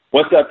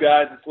What's up,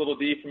 guys? It's Little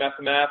D from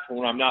FMF.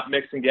 When I'm not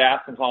mixing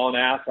gas and hauling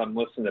ass, I'm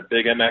listening to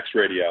Big MX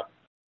Radio.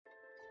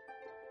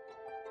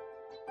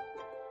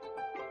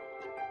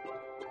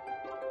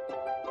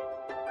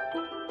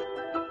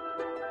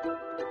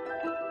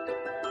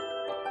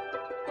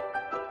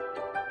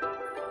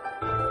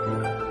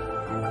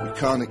 We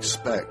can't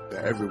expect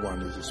that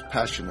everyone is as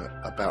passionate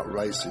about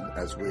racing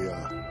as we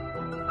are.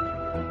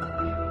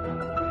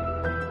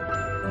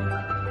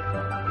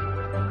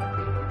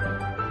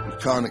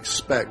 We can't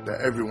expect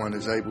that everyone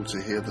is able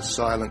to hear the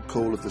silent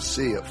call of the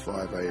sea at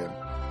 5 a.m.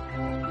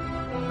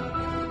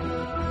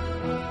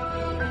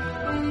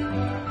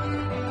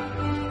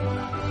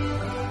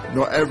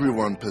 Not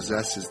everyone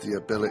possesses the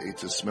ability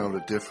to smell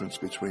the difference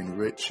between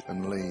rich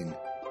and lean.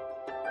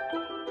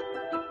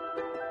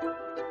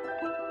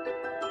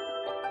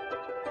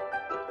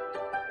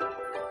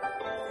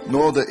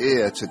 Nor the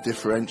ear to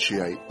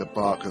differentiate the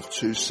bark of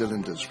 2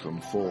 cylinders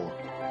from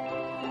 4.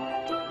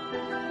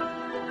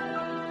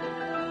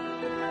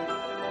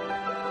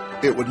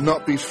 It would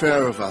not be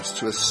fair of us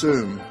to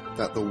assume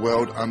that the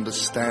world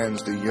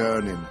understands the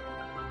yearning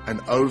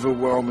and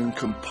overwhelming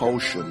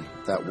compulsion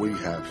that we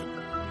have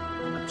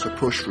to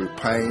push through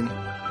pain,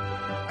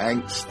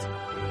 angst,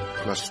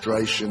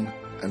 frustration,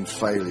 and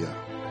failure.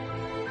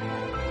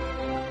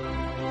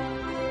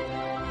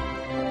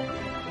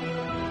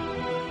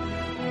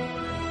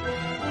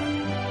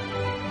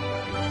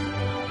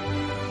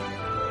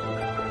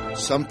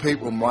 Some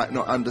people might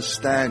not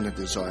understand the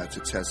desire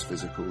to test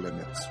physical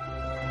limits,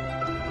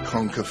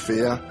 conquer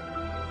fear,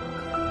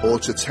 or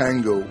to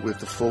tangle with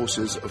the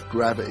forces of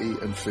gravity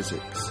and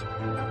physics.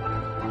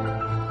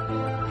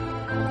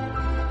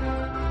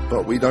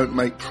 But we don't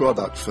make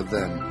product for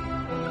them.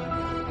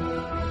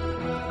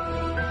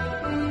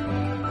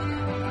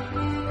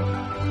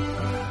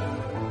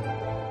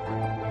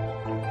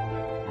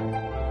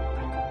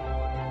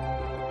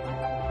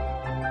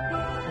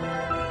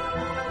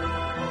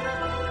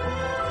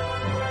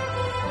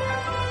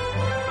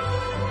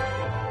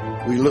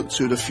 We look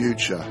to the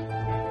future,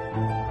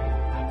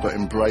 but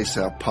embrace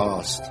our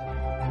past.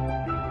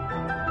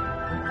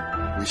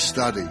 We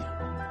study.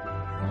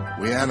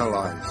 We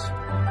analyze.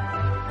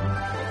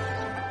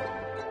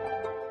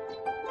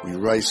 We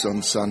race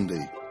on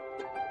Sunday,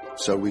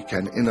 so we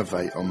can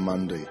innovate on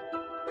Monday.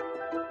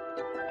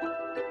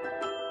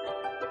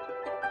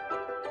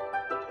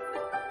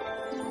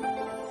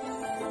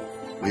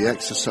 We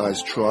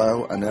exercise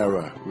trial and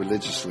error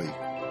religiously.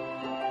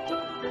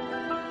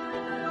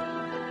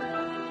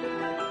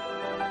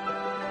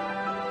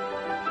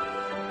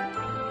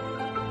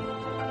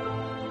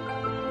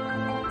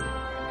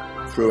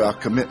 Through our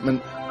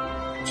commitment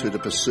to the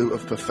pursuit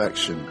of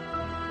perfection,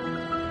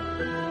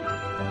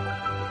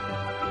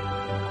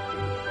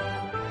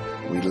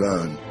 we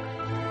learn.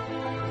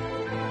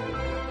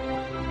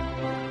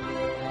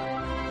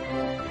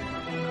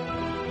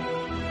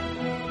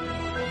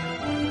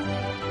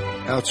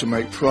 How to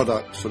make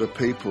product for the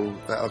people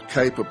that are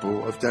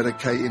capable of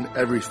dedicating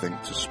everything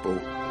to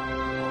sport.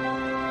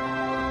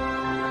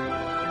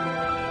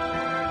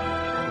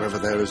 Whether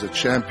there is a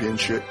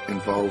championship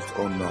involved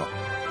or not.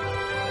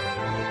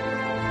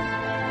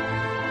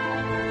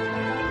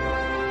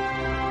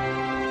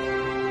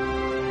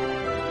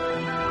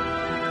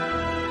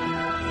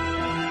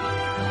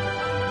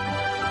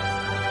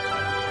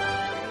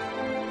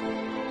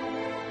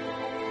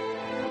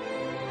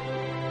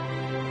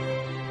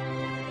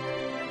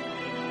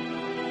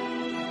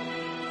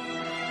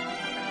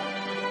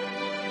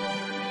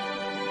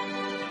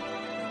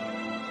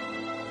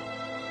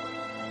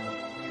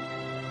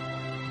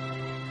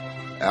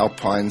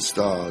 Alpine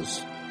Stars.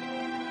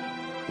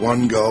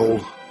 One goal,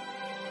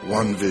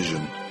 one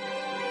vision.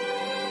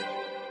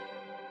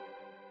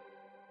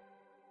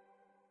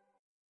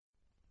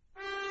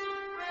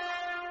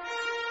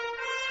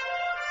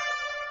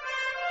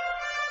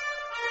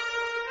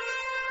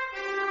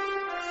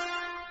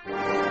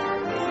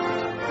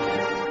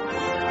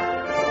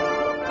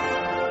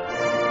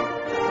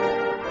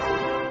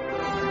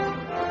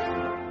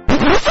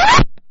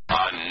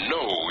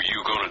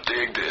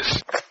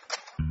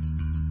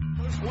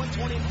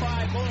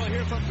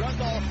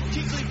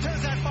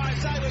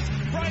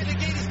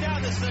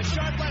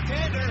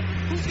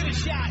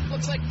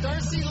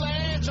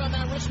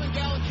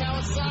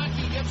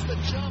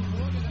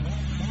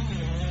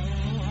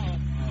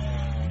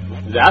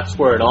 That's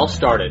where it all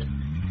started.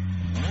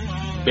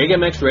 Big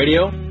MX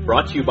Radio,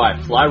 brought to you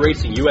by Fly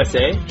Racing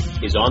USA,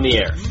 is on the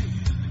air.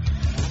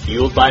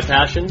 Fueled by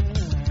passion,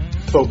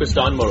 focused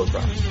on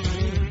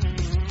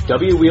motocross.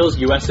 W Wheels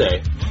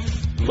USA,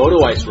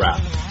 Moto Ice Wrap,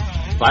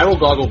 Viral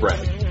Goggle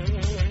Brand,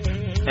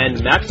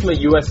 and Maxima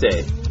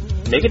USA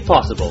make it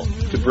possible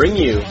to bring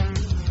you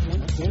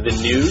the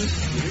news,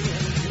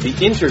 the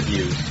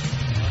interviews,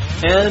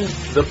 and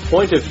the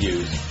point of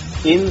views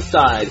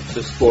inside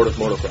the sport of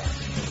motocross.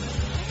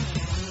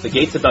 The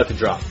gate's about to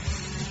drop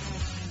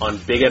on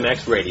Big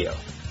MX Radio.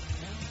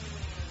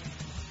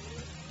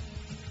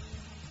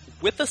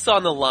 With us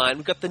on the line,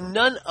 we've got the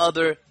none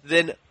other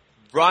than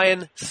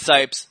Ryan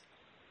Sipes.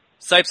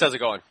 Sipes, how's it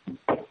going?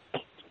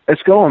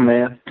 It's going,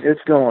 man.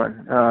 It's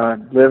going.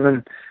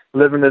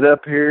 Living it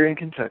up here in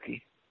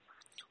Kentucky.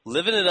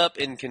 Living it up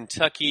in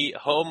Kentucky,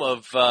 home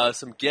of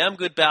some damn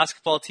good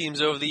basketball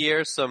teams over the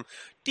years, some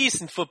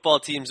decent football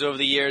teams over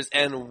the years,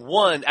 and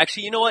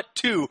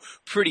two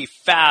pretty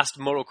fast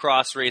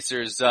motocross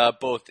racers,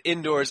 both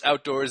indoors,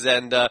 outdoors,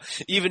 and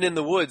even in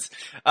the woods.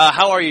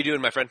 How are you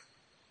doing, my friend?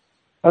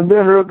 I'm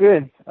doing real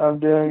good. I'm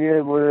doing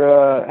good.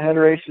 We're had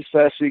a race this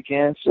past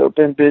weekend, so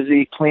been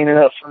busy cleaning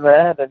up from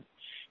that, and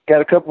got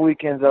a couple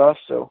weekends off,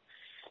 so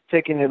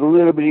taking it a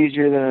little bit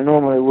easier than I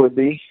normally would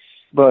be,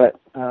 but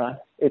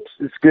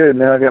it's good.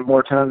 Now I got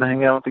more time to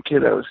hang out with the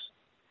kiddos.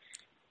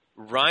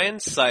 Ryan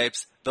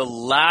Sipes, the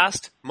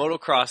last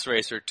motocross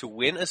racer to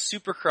win a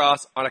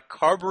Supercross on a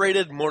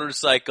carbureted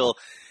motorcycle.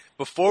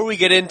 Before we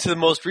get into the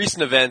most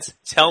recent events,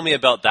 tell me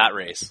about that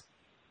race.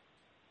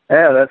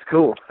 Yeah, that's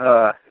cool.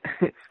 A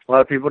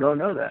lot of people don't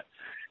know that.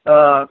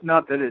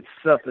 Not that it's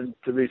something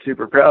to be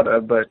super proud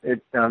of, but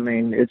it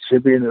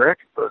should be in the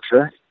record books,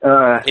 right?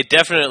 It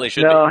definitely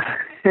should be.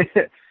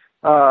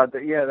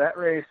 That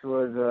race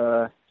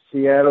was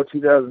Seattle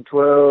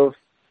 2012.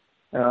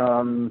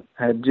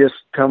 Had just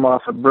come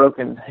off a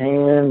broken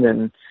hand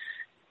and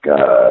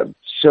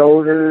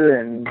shoulder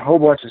and a whole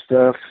bunch of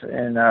stuff.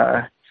 And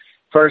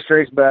first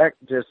race back,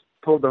 just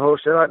pulled the whole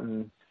shot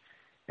and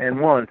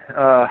won.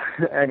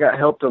 I got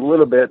helped a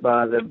little bit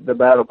by the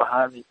battle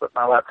behind me, but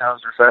my lap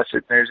times were faster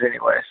than theirs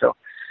anyway. So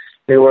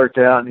it worked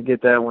out, and to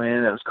get that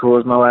win, it was cool.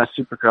 It was my last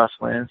Supercross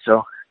win,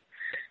 so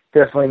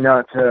definitely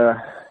not.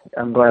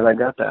 I'm glad I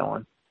got that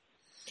one.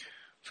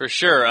 For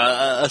sure.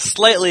 A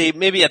slightly,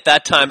 maybe at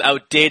that time,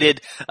 outdated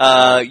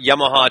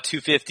Yamaha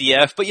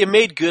 250F, but you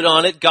made good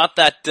on it, got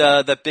that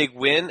big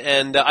win,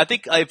 and I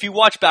think if you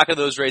watch back at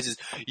those races,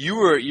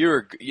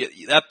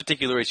 that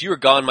particular race, you were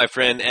gone, my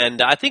friend, and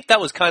I think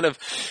that was kind of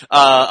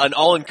an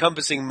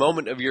all-encompassing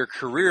moment of your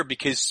career,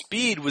 because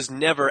speed was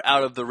never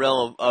out of the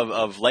realm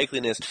of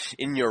likeliness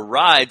in your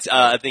rides.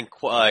 I think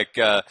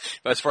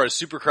as far as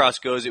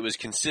Supercross goes, it was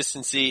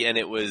consistency, and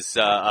it was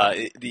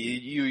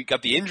you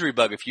got the injury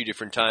bug a few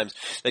different times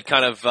that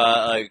kind of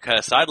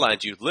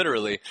sidelined you,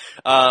 literally,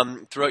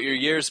 throughout your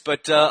years.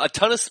 But a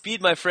ton of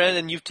speed, my friend,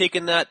 and you've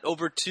taken that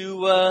over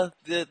to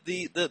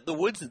the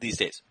woods these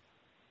days.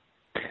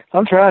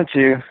 I'm trying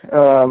to.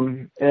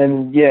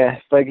 And, yeah,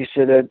 like you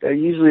said, I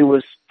usually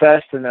was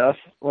fast enough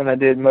when I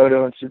did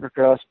moto and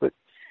Supercross, but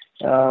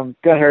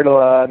got hurt a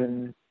lot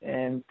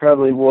and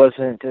probably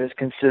wasn't as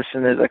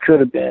consistent as I could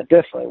have been.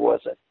 Definitely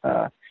wasn't.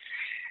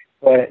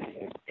 But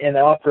in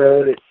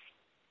off-road, it's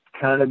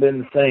kind of been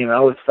the same. I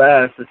was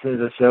fast as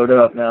soon as I showed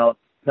up. Now,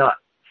 not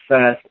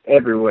fast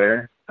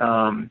everywhere.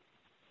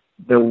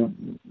 The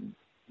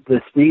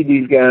speed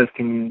these guys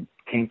can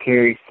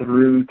carry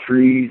through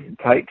trees,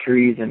 tight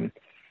trees, and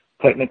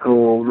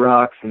technical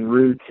rocks and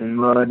roots and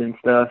mud and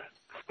stuff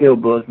still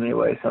blows me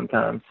away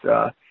sometimes.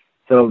 But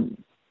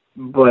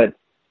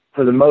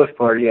for the most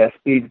part, yeah,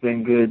 speed's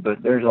been good,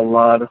 but there's a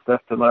lot of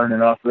stuff to learn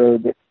in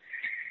off-road that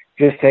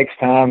just takes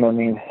time. I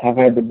mean, I've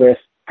had the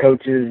best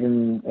coaches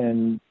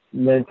and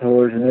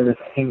mentors and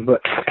everything,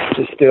 but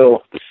it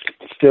still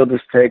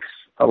just takes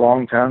a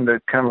long time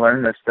to kind of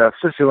learn that stuff,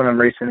 especially when I'm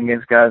racing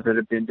against guys that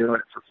have been doing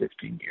it for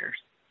 15 years.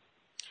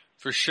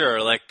 For sure.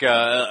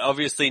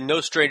 Obviously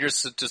no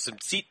strangers to some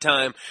seat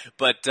time,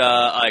 but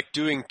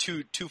doing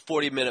two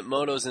 40-minute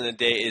motos in a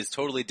day is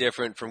totally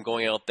different from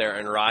going out there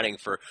and riding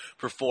for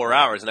 4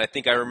 hours. And I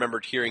think I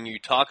remembered hearing you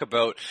talk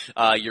about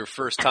your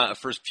first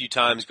few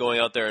times going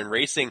out there and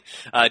racing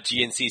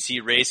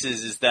GNCC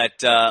races, is that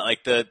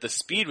the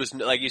speed was,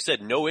 like you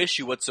said, no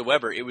issue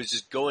whatsoever. It was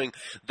just going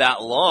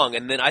that long.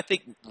 And then I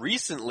think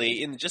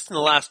recently, in the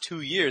last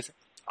 2 years,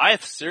 I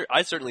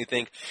certainly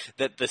think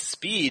that the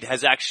speed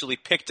has actually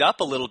picked up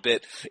a little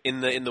bit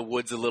in the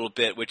woods a little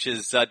bit, which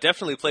is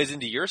definitely plays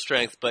into your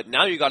strength. But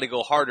now you got to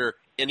go harder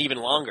and even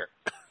longer.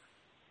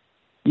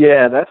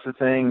 Yeah, that's the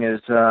thing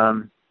is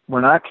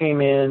when I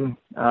came in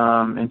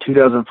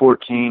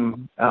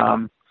 2014,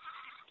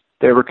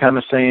 they were kind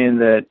of saying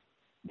that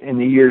in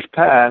the years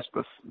past,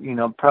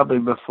 probably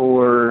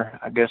before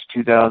I guess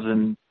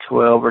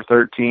 2012 or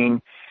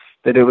 13,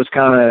 that it was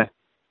kind of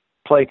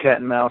play cat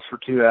and mouse for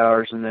 2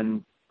 hours and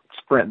then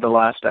sprint the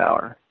last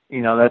hour.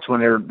 That's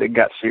when it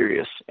got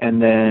serious.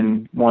 And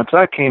then once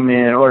I came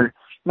in, or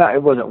not,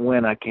 it wasn't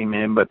when I came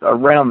in, but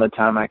around the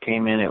time I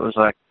came in, it was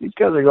like, these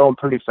guys are going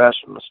pretty fast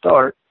from the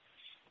start.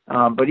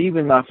 But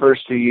even my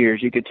first 2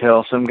 years, you could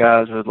tell some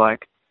guys would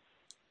like,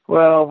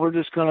 well, we're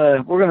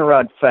gonna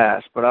ride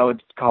fast, but I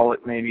would call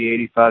it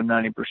maybe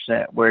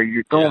 85-90%, where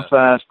you're going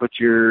fast, but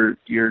you're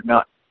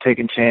not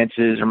taking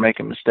chances or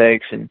making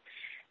mistakes. And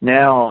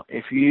now,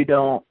 if you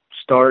don't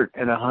start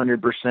at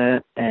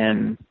 100%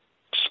 and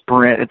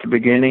sprint at the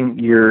beginning,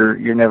 you're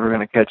never going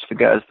to catch the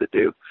guys that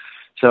do.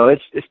 So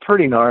it's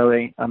pretty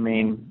gnarly. I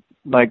mean,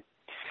 like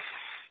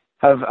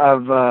I've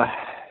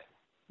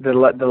the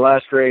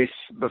last race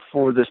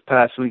before this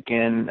past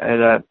weekend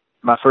at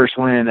my first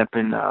win up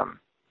in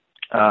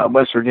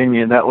West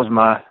Virginia. That was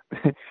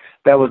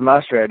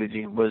my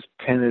strategy, was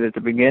pin it at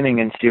the beginning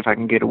and see if I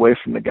can get away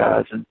from the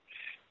guys, and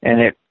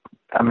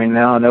I mean,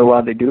 now I know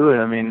why they do it.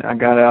 I mean, I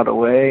got out of the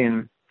way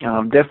and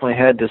definitely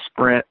had to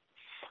sprint.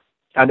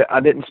 I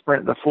didn't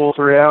sprint the full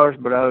 3 hours,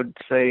 but I would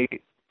say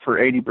for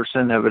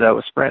 80% of it I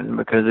was sprinting,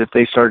 because if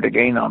they started to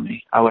gain on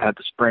me, I would have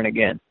to sprint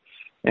again.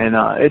 And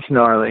it's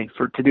gnarly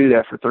to do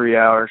that for 3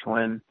 hours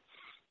when,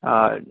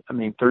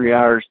 3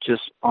 hours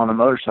just on a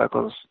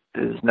motorcycle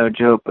is no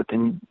joke, but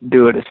then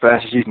do it as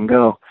fast as you can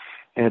go.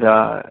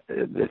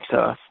 It's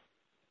tough.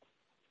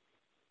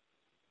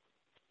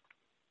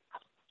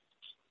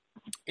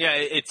 Yeah,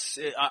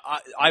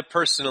 I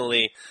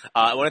personally,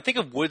 when I think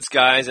of woods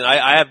guys, and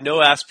I have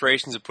no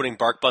aspirations of putting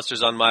bark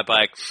busters on my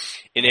bike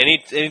in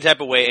any type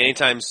of way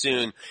anytime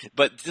soon,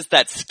 but just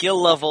that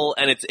skill level,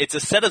 and it's a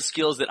set of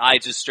skills that I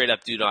just straight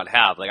up do not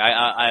have. Like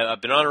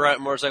I've been on a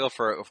motorcycle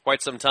for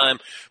quite some time,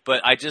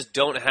 but I just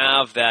don't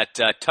have that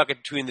tuck it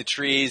between the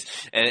trees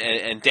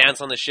and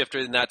dance on the shifter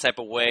in that type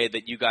of way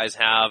that you guys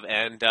have.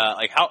 And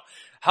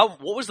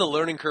what was the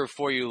learning curve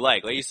for you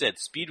like? Like you said,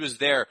 speed was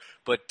there,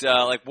 but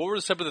what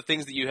were some of the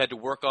things that you had to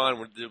work on?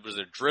 Was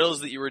there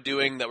drills that you were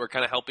doing that were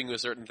kind of helping you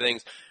with certain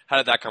things? How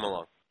did that come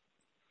along?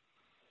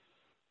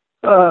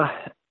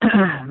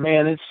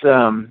 Man, it's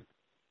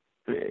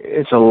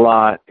a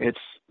lot. It's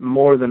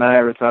more than I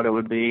ever thought it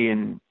would be,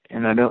 and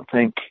I don't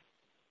think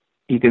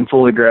you can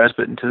fully grasp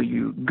it until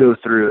you go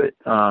through it.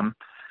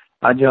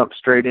 I jumped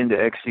straight into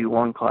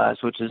XC1 class,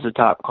 which is a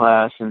top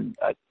class, and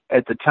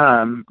at the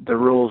time, the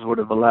rules would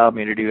have allowed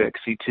me to do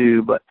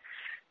XC2, but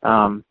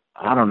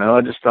I don't know.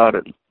 I just thought,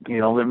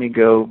 let me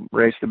go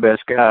race the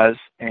best guys.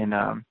 And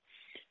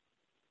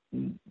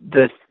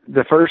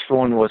the first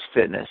one was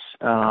fitness.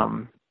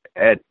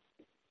 At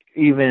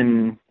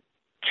even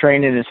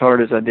training as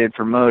hard as I did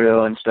for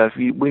moto and stuff,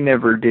 we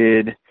never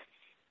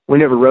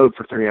rode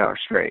for 3 hours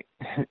straight.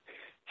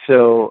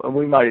 So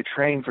we might have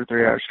trained for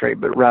 3 hours straight,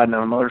 but riding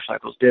on a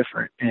motorcycle is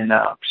different. And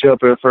show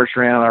up at the first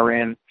round, I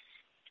ran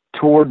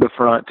toward the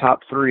front,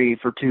 top 3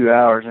 for 2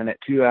 hours, and at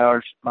 2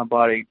 hours, my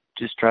body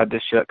just tried to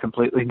shut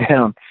completely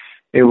down.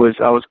 I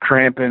was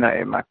cramping,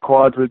 my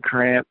quads would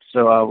cramp,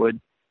 so I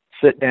would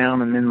sit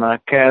down, and then my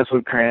calves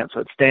would cramp, so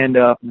I'd stand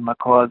up, and my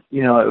quads,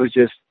 it was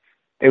just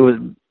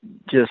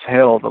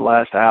hell the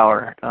last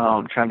hour,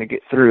 trying to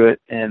get through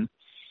it, and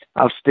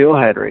I've still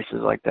had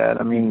races like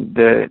that. I mean,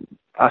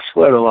 I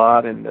sweat a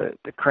lot, and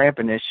the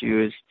cramping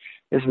issue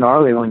is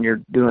gnarly when you're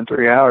doing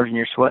 3 hours and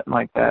you're sweating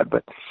like that,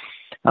 but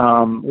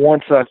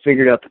once I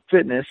figured out the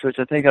fitness, which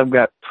I think I've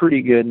got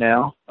pretty good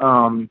now,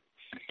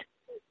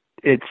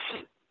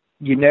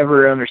 you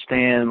never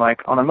understand,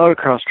 like on a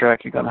motocross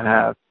track, you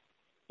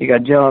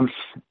got jumps,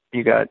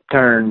 you got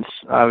turns,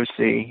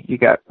 obviously, you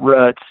got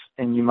ruts,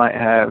 and you might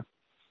have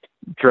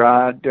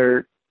dry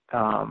dirt,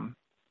 and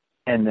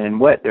then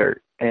wet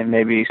dirt, and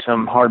maybe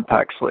some hard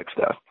pack slick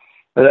stuff.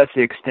 But that's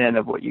the extent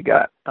of what you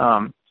got.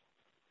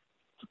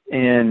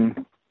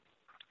 In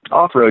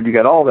off-road, you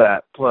got all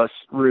that, plus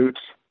roots,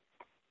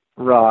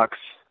 rocks,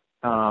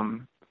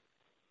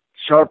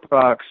 sharp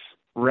rocks,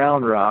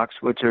 round rocks,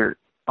 which are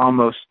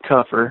almost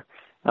tougher.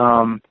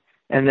 And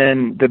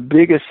then the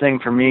biggest thing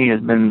for me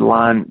has been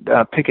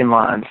picking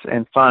lines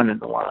and finding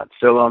the lines.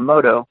 So on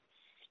moto,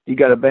 you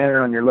got a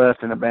banner on your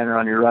left and a banner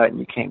on your right, and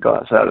you can't go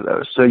outside of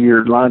those. So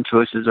your line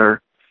choices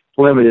are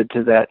limited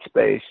to that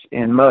space.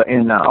 In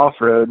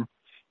off-road,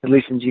 at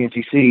least in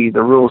GNCC,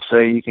 the rules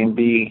say you can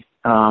be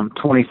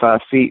 25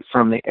 feet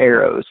from the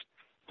arrows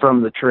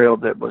from the trail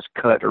that was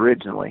cut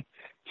originally.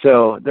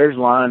 So there's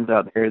lines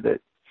out there that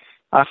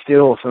I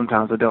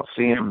sometimes I don't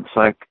see them. It's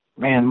like,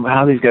 man,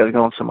 how are these guys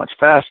going so much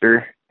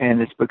faster?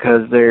 And it's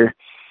because they're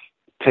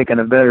taking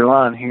a better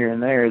line here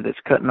and there that's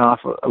cutting off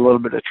a little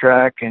bit of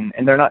track, and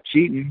they're not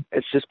cheating.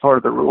 It's just part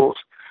of the rules.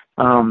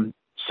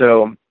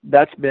 So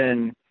that's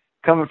been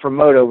coming from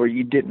moto where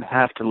you didn't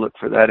have to look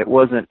for that. It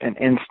wasn't an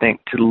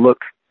instinct to look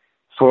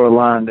for a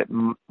line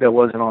that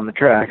wasn't on the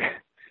track.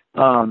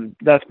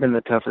 That's been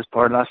the toughest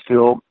part, and I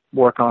still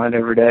work on it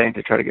every day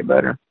to try to get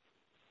better.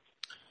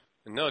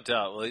 No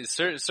doubt. Well, it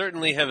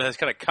certainly has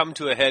kind of come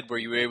to a head where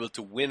you were able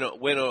to win a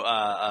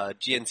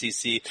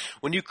GNCC.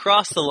 When you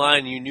crossed the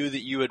line, you knew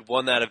that you had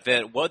won that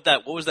event. What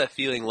was that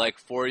feeling like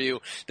for you?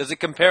 Does it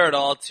compare at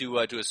all to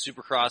a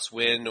Supercross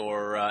win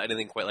or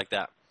anything quite like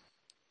that?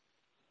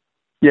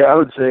 Yeah, I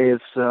would say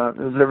it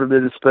was every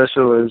bit as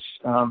special as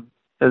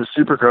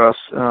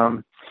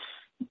Supercross.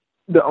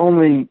 The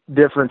only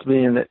difference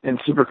being that in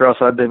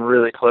Supercross I've been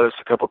really close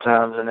a couple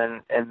times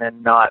and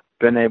then not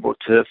been able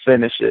to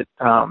finish it.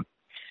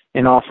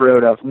 In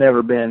off-road, I've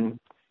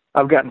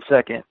gotten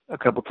second a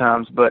couple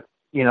times, but,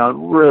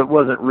 it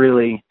wasn't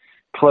really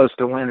close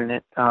to winning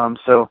it.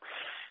 So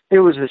it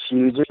was just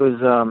huge. It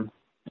was,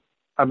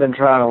 I've been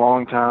trying a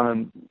long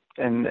time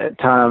and at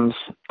times,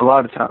 a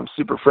lot of times,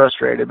 super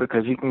frustrated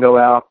because I can go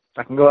out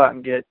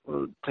and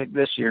take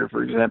this year,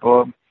 for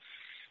example,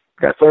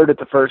 got third at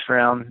the first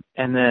round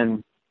and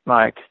then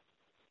like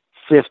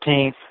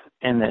 15th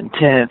and then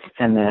 10th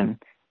and then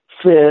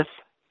 5th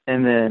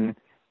and then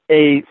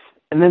 8th.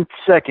 And then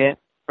second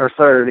or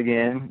third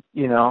again,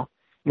 No,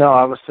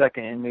 I was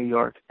second in New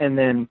York and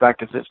then back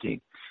to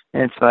 15th.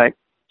 And it's like,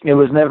 it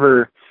was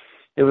never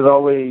it was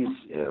always,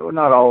 well,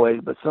 not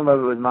always, but some of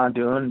it was my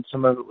doing.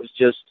 Some of it was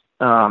just,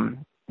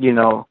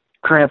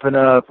 cramping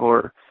up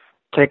or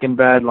taking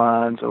bad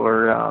lines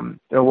or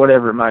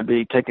whatever it might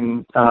be,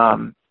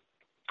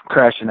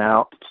 crashing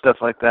out, stuff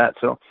like that.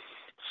 So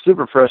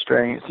super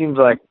frustrating. It seems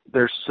like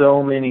there's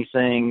so many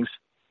things,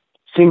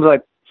 seems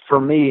like for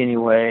me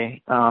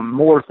anyway,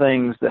 more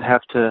things that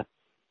have to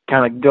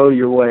kind of go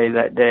your way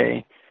that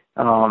day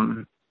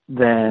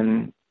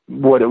than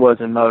what it was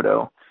in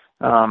moto.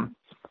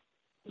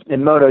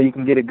 In moto, you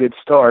can get a good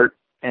start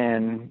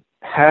and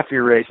half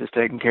your race is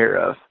taken care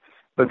of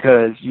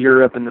because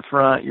you're up in the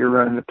front, you're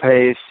running the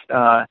pace,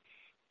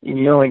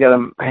 you only got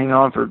to hang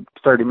on for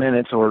 30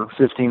 minutes or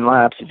 15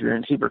 laps if you're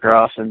in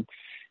Supercross. And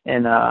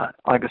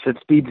like I said,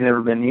 speed's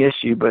never been the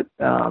issue, but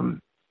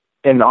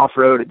in the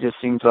off-road, it just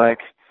seems like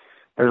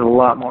there's a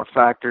lot more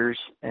factors.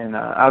 And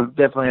I've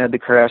definitely had the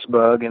crash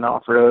bug in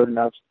off-road, and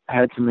I've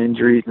had some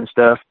injuries and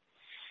stuff.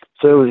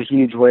 So it was a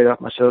huge weight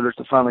off my shoulders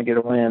to finally get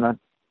a win.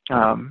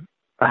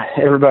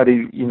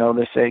 Everybody,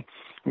 they say,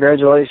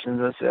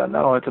 congratulations. I said,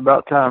 no, it's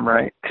about time,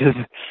 right? Because,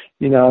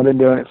 I've been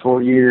doing it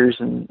 4 years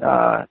and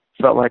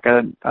felt like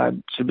I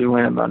should be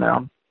winning by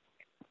now.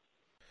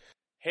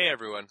 Hey,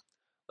 everyone.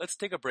 Let's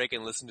take a break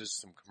and listen to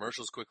some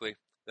commercials quickly.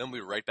 Then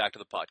we'll be right back to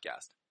the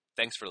podcast.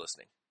 Thanks for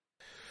listening.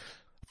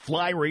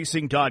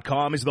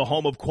 FlyRacing.com is the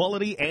home of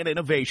quality and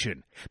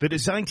innovation. The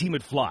design team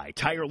at Fly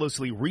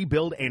tirelessly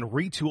rebuild and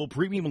retool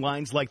premium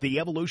lines like the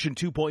Evolution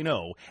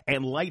 2.0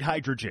 and Light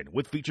Hydrogen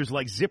with features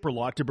like Zipper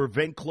Lock to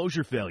prevent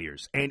closure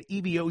failures and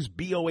EVO's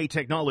BOA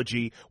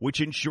technology,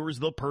 which ensures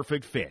the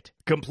perfect fit.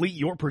 Complete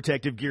your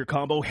protective gear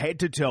combo head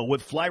to toe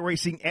with Fly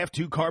Racing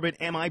F2 Carbon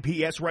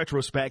MIPS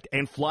Retrospect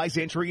and Fly's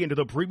entry into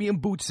the premium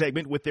boot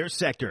segment with their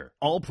Sector.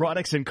 All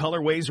products and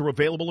colorways are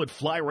available at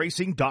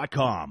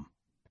FlyRacing.com.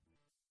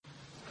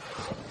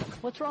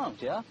 What's wrong,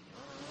 Jeff?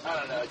 I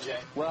don't know, Jay.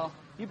 Well,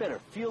 you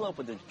better fuel up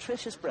with a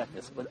nutritious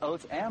breakfast with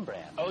Oats and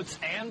Bran. Oats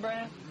and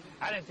Bran?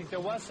 I didn't think there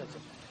was such a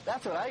thing.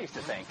 That's what I used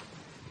to think.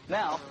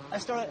 Now, I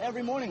start out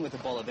every morning with a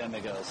bowl of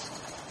Amigos.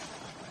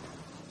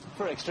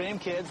 For extreme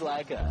kids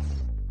like us.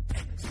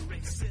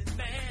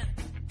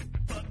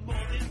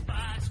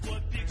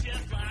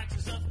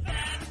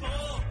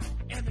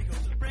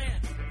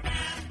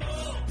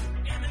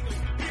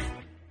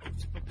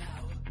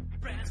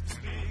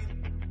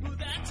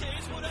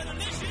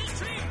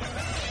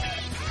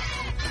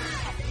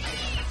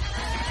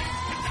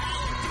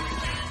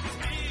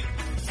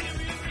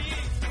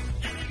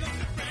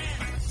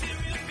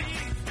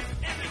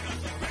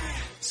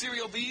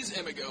 Cereal B's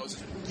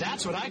Amigos.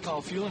 That's what I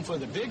call fueling for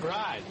the big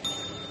ride.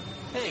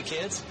 Hey,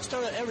 kids,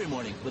 start out every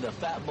morning with a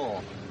fat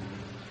bowl.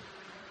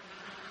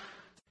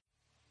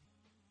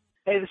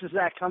 Hey, this is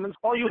Zach Cummins.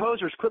 All you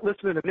hosers, quit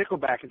listening to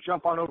Nickelback and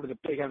jump on over to the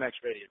Big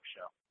MX Radio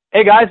Show.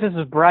 Hey guys, this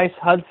is Bryce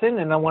Hudson,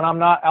 and when I'm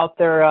not out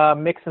there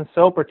mixing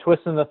soap or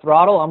twisting the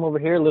throttle, I'm over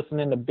here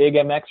listening to Big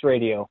MX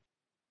Radio.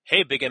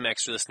 Hey Big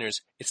MX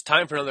listeners, it's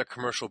time for another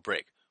commercial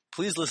break.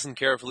 Please listen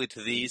carefully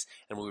to these,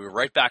 and we'll be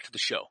right back to the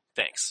show.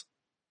 Thanks.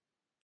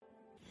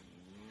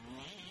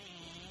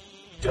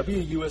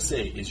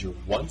 WUSA is your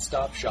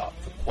one-stop shop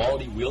for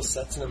quality wheel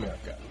sets in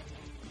America.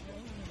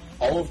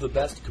 All of the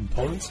best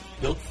components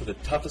built for the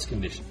toughest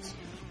conditions.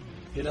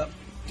 Hit up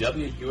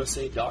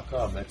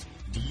WUSA.com, that's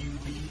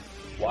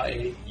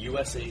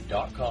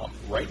DUBYAUSA.com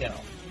right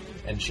now,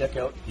 and check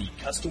out the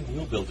custom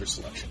wheel builder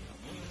selection.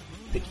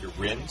 Pick your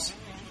rims,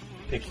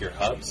 pick your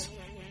hubs,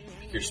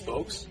 pick your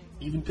spokes,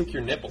 even pick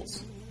your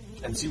nipples,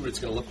 and see what it's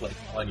going to look like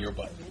on your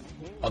bike.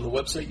 On the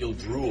website, you'll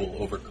drool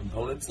over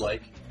components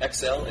like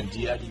XL and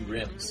DID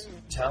rims,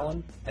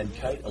 Talon and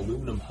Kite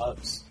aluminum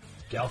hubs,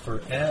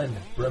 Galfer and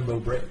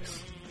Brembo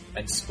brakes,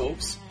 and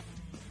spokes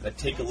that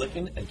take a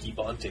licking and keep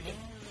on ticking.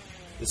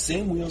 The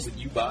same wheels that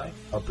you buy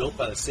are built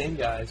by the same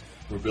guys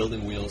we're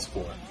building wheels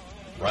for.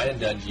 Ryan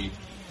Dungey,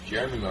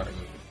 Jeremy Martin,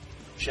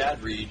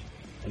 Chad Reed,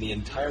 and the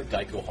entire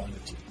Geico Honda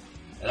team.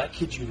 And I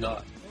kid you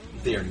not,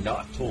 they are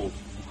not told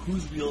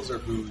whose wheels are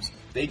whose,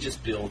 they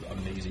just build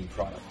amazing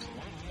product.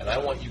 And I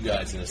want you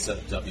guys in a set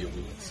of W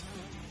wheels.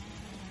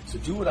 So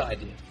do what I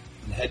did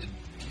and head to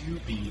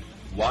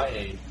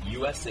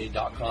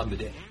WYAUSA.com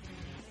today.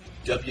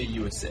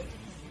 WUSA,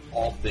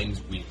 all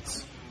things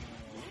wheels.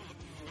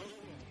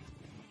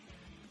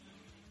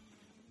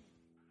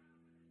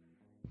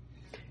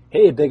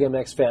 Hey Big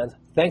MX fans,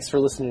 thanks for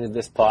listening to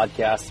this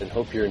podcast and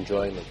hope you're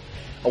enjoying them.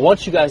 I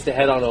want you guys to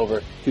head on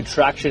over to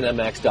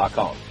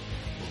TractionMX.com.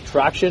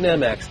 Traction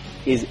MX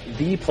is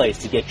the place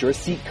to get your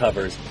seat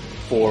covers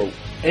for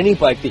any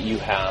bike that you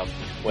have,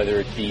 whether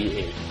it be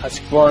a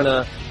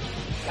Husqvarna,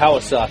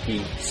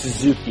 Kawasaki,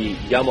 Suzuki,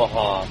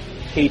 Yamaha,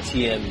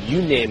 KTM,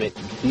 you name it.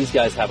 These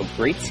guys have a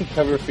great seat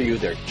cover for you.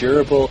 They're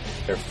durable,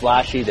 they're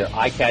flashy, they're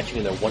eye-catching,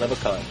 and they're one of a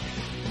kind.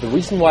 The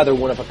reason why they're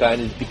one of a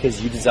kind is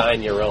because you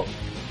design your own.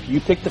 You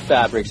pick the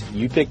fabrics,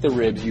 you pick the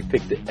ribs, you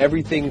pick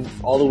everything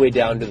all the way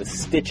down to the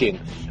stitching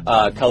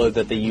color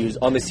that they use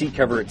on the seat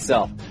cover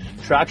itself.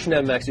 Traction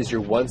MX is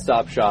your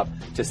one-stop shop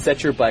to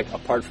set your bike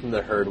apart from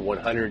the herd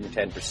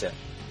 110%.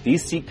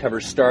 These seat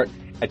covers start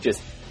at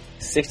just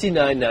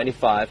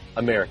 $69.95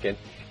 American,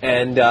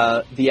 and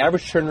the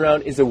average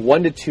turnaround is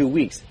 1 to 2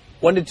 weeks.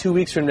 1 to 2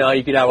 weeks from now,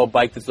 you could have a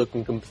bike that's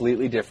looking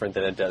completely different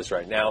than it does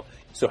right now.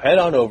 So head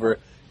on over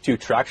to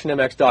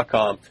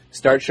TractionMX.com,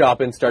 start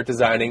shopping, start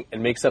designing,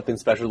 and make something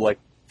special like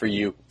for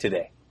you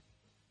today.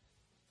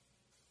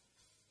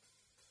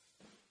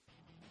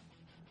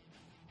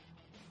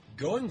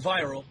 Going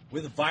viral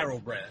with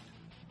Viral Brand.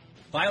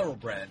 Viral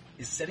Brand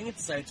is setting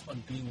its sights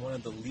on being one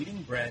of the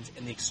leading brands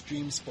in the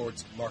extreme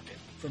sports market,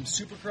 from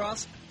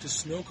supercross to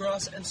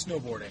snowcross and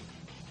snowboarding,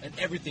 and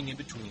everything in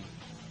between.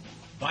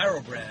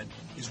 Viral Brand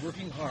is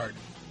working hard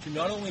to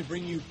not only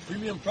bring you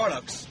premium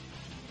products,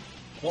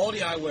 quality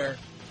eyewear,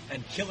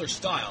 and killer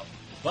style,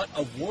 but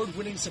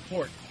award-winning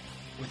support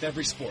with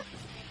every sport.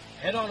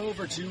 Head on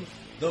over to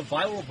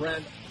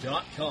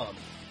theviralbrand.com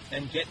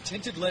and get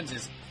tinted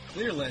lenses,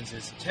 clear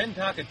lenses,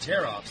 10-pack of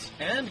tear-offs,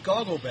 and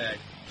goggle bag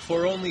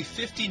for only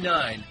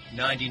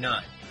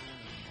 $59.99.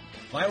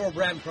 Viral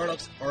Brand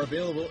products are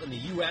available in the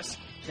US,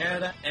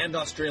 Canada, and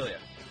Australia,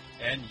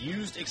 and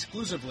used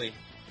exclusively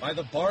by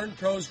the Barn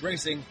Pros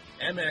Racing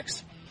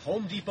MX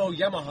Home Depot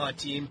Yamaha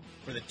team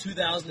for the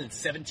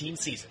 2017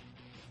 season.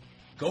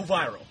 Go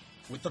viral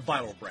with the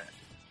Viral Brand.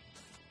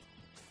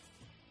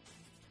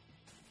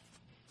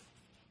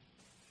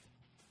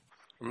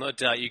 No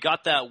doubt. You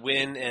got that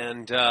win,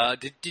 and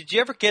did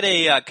you ever get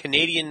a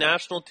Canadian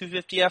National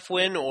 250F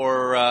win,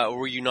 or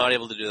were you not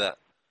able to do that?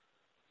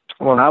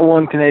 When I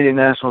won Canadian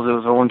Nationals, it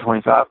was a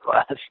 125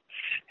 class.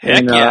 Heck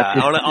and, yeah,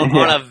 on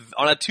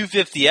a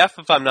 250F,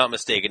 if I'm not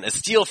mistaken, a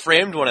steel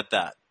framed one at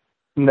that.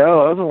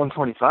 No, it was a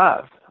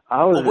 125.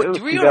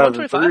 Were you on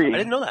 125? I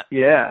didn't know that.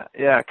 Yeah.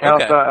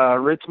 Okay.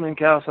 Richmond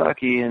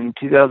Kawasaki in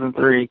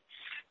 2003.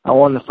 I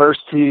won the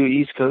first 2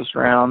 East Coast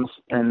rounds,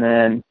 and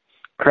then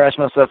crashed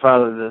myself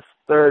out of the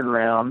third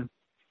round,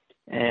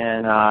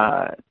 and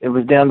it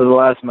was down to the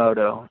last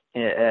moto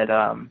it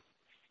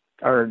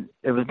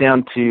was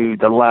down to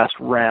the last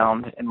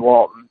round in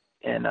Walton,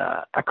 and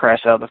I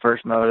crashed out of the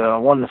first moto. I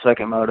won the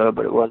second moto,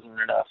 but it wasn't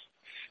enough.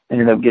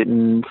 Ended up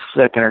getting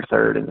second or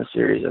third in the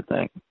series, I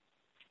think.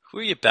 Who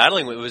were you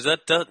battling with? Was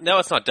that no?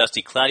 It's not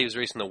Dusty Cladd. He was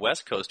racing the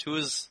West Coast. Who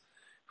was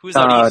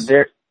out east?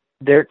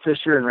 Derek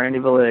Fisher and Randy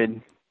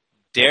Valade.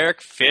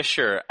 Derek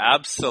Fisher,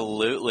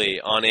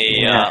 absolutely, on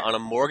a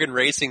Morgan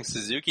Racing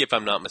Suzuki, if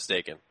I'm not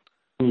mistaken.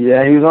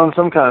 Yeah, he was on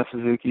some kind of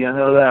Suzuki. I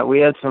know that. We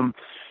had some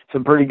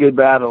pretty good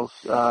battles.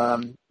 I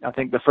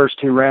think the first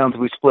 2 rounds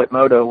we split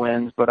moto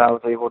wins, but I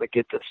was able to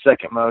get the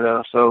second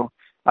moto, so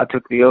I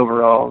took the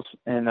overalls.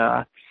 And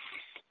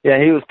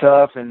he was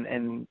tough,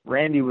 and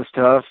Randy was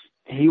tough.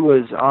 He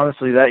was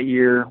honestly that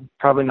year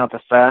probably not the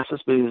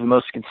fastest, but he was the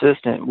most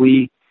consistent.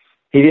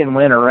 He didn't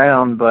win a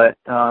round, but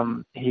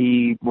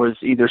he was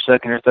either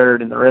second or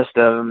third in the rest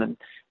of them. And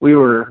we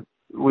were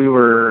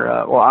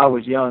I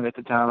was young at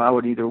the time. I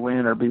would either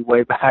win or be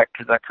way back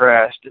because I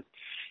crashed.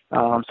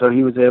 So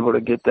he was able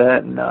to get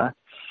that, and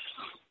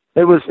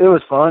it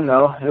was fun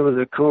though. It was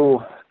a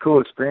cool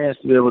experience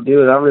to be able to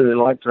do it. I really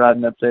liked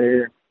riding up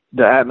there.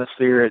 The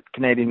atmosphere at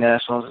Canadian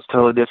Nationals is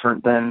totally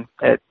different than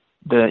at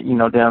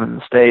down in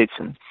the States,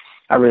 and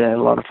I really had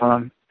a lot of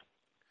fun.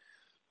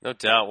 No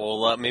doubt.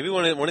 Well, maybe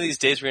one of these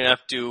days we're gonna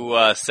have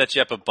to set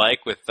you up a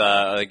bike with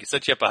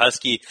set you up a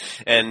Husky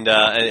and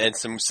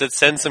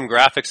send some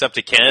graphics up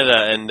to Canada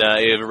and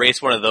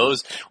race one of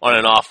those on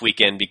an off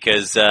weekend,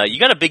 because you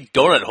got a big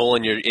donut hole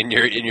in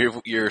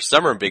your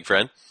summer, big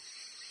friend.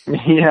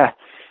 Yeah.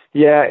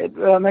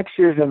 Next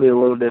year's gonna be a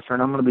little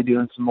different. I'm gonna be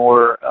doing some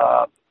more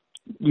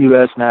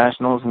U.S.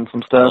 Nationals and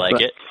some stuff. I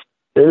like it.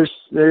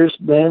 There's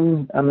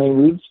been,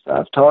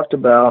 I've talked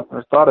about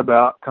or thought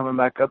about coming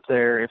back up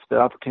there if the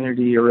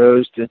opportunity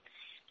arose to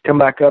come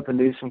back up and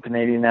do some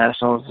Canadian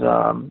Nationals.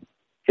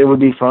 It would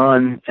be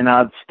fun, and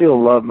I'd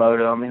still love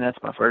moto.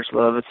 That's my first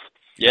love. It's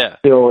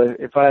still,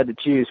 if I had to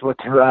choose what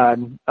to ride,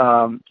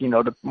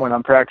 when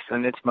I'm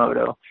practicing, it's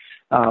moto.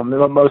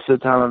 Most of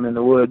the time I'm in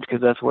the woods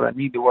because that's what I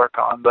need to work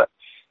on, but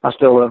I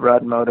still love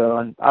riding moto,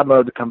 and I'd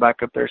love to come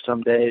back up there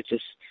someday. It's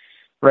just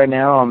right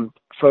now I'm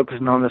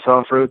focusing on this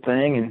off-road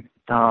thing and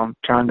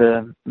trying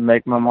to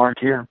make my mark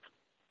here.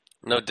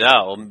 No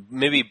doubt.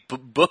 Maybe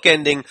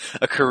bookending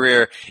a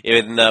career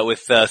with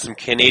some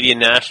Canadian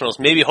Nationals.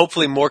 Maybe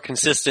hopefully more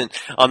consistent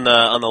on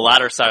the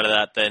latter side of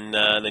that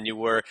than you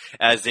were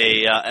as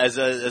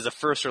a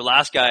first or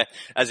last guy.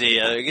 I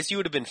guess you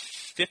would have been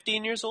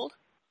 15 years old.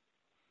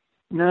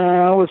 No,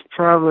 I was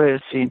probably,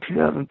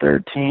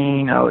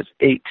 2013, I was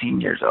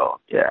 18 years old,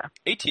 yeah.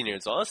 18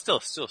 years old, that's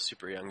still a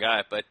super young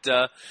guy, but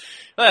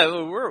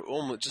we're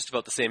almost just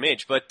about the same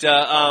age. But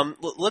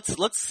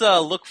let's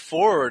look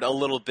forward a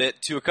little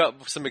bit to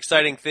some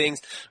exciting things.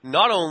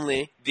 Not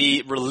only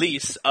the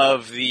release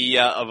of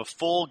a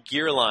full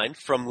gear line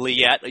from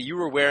Liette. You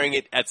were wearing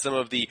it at some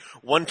of the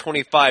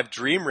 125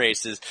 Dream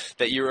races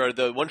the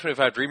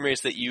 125 Dream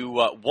race that you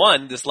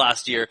won this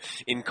last year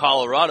in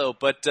Colorado,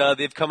 but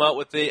they've come out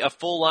with a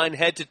full line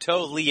head to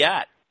toe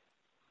Liette.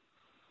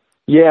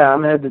 Yeah,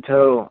 I'm head to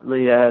toe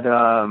Liette.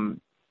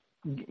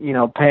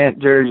 Pant,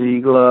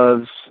 jersey,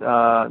 gloves,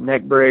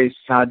 neck brace,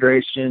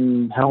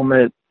 hydration,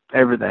 helmet,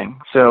 everything.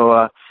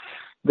 So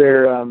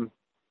they're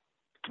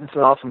it's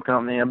an awesome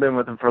company. I've been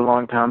with them for a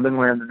long time. I've been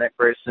wearing the neck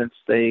brace since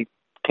they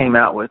came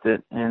out with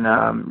it,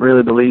 and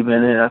really believe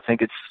in it. I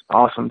think it's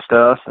awesome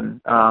stuff,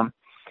 and I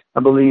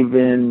believe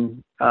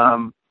in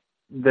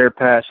their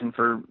passion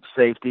for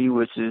safety,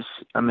 which is,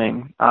 I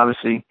mean,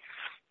 obviously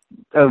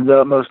of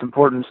the utmost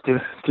importance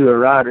to a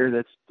rider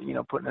that's, you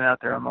know, putting it out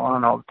there on the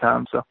lawn all the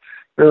time. So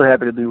really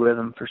happy to be with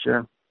them for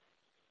sure.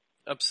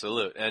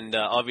 Absolute. And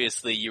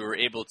obviously you were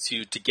able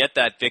to get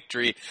that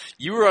victory.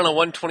 You were on a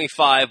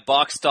 125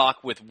 box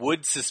stock with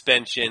wood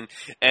suspension,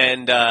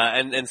 and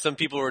some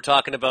people were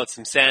talking about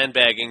some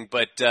sandbagging,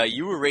 but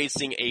you were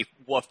racing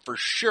for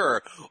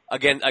sure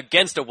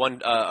against a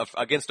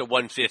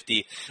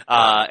 150,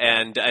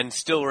 and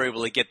still were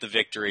able to get the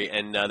victory.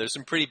 And there's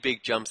some pretty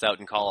big jumps out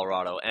in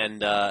Colorado,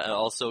 and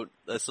also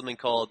something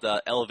called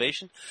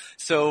elevation.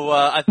 So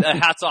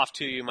hats off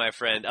to you, my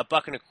friend.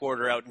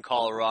 $1.25 out in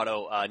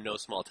Colorado, no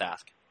small task.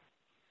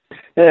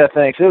 Yeah,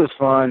 thanks. It was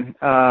fun.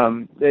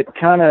 It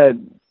kind of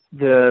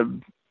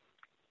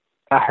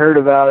I heard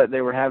about it. They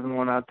were having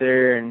one out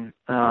there, and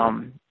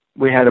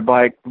we had a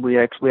bike. We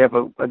have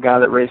a guy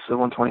that races the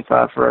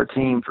 125 for our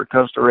team for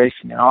coastal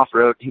racing and off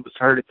road. He was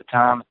hurt at the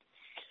time.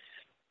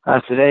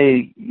 I said,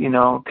 "Hey, you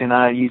know, can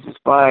I use this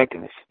bike?"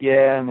 And they said,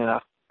 "Yeah." And then I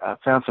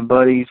found some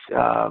buddies.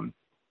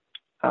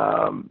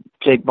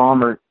 Jake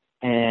Baumert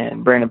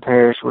and Brandon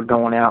Parrish were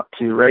going out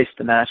to race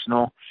the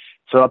national,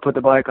 so I put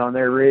the bike on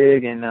their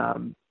rig, and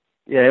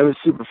yeah, it was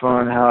super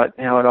fun how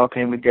it all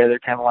came together,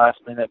 kind of last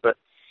minute, but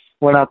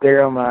went out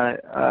there on my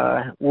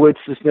wood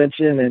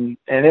suspension,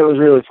 and it was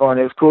really fun.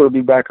 It was cool to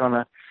be back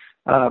on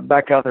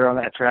back out there on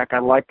that track. I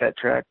like that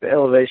track. The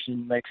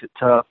elevation makes it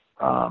tough.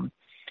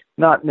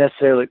 Not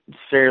necessarily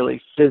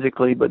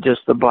physically, but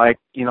just the bike,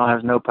 you know,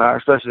 has no power,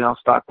 especially on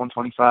stock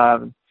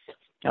 125. And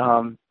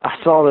I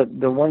saw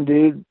that the one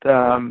dude,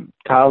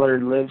 Tyler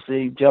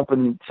Livesey,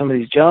 jumping some of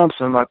these jumps,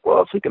 and I'm like,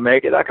 well, if he can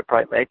make it, I could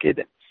probably make it.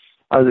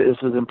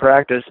 This was in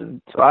practice,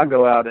 and so I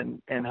go out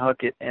and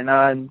hook it, and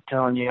I'm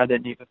telling you, I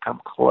didn't even come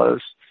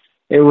close.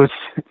 It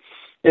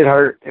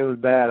hurt. It was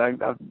bad. I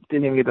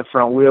didn't even get the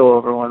front wheel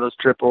over one of those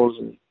triples,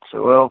 and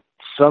so, well,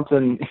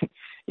 something,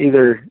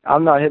 either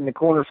I'm not hitting the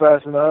corner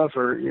fast enough,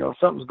 or, you know,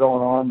 something's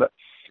going on, but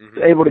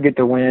able to get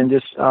the win,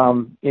 just,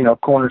 you know,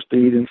 corner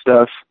speed and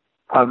stuff,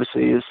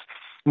 obviously, is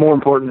more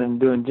important than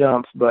doing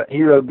jumps, but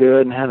he rode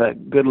good and had a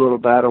good little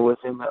battle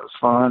with him. That was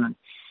fun.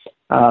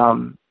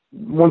 And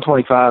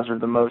 125s are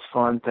the most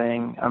fun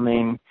thing. I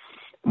mean,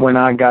 when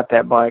I got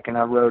that bike and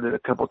I rode it a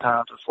couple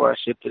times before I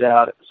shipped it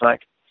out, it was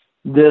like,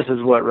 this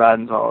is what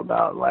riding's all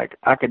about. Like,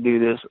 I could do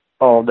this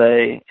all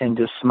day and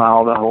just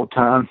smile the whole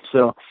time.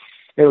 So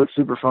it was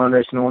super fun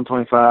racing the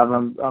 125.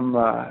 I'm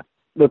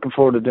looking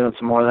forward to doing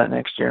some more of that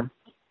next year.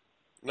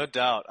 No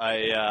doubt.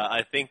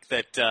 I think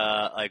that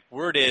like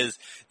word is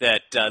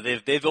that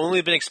they've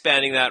only been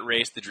expanding that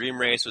race. The Dream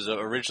Race was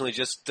originally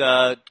just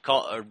called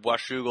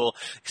Washougal,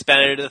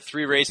 expanded it to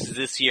 3 races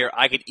this year.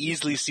 I could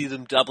easily see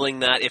them doubling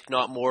that, if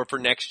not more, for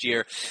next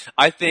year.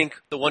 I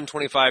think the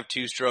 125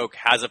 two-stroke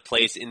has a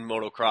place in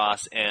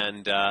motocross,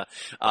 and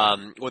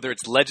whether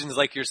it's legends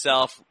like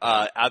yourself,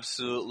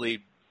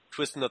 absolutely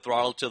twisting the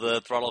throttle to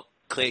the throttle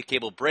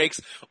cable breaks,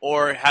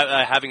 or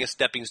having a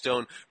stepping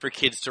stone for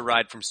kids to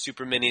ride from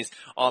super minis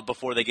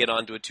before they get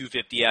onto a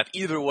 250F.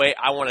 Either way,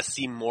 I want to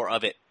see more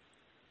of it.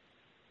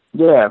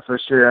 Yeah, for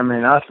sure. I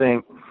mean, I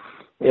think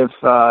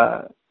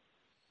the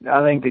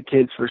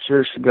kids for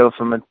sure should go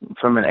from an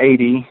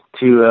 80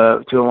 to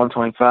a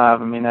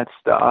 125. I mean, that's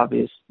the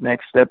obvious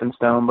next stepping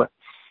stone. But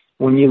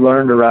when you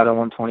learn to ride a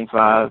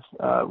 125,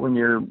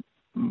 when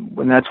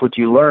that's what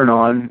you learn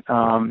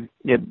on,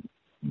 it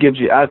gives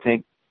you, I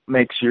think,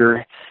 makes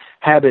your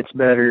habits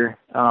better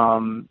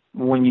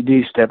when you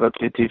do step up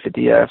to a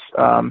 250F.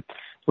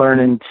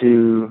 Learning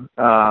to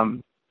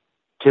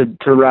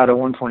ride a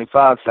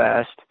 125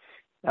 fast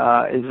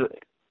is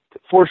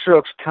 4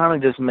 strokes kind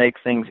of just make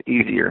things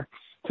easier.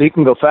 So you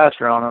can go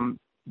faster on them,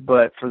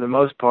 but for the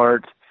most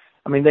part,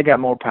 I mean, they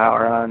got more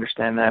power. I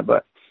understand that,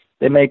 but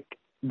they make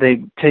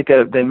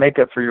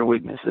up for your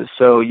weaknesses.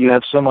 So you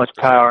have so much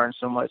power and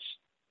so much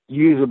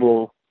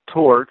usable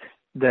torque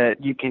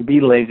that you can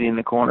be lazy in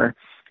the corner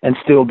and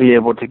still be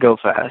able to go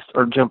fast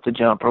or jump the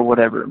jump or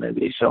whatever it may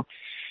be. So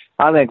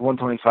I think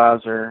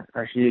 125s are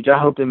huge. I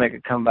hope they make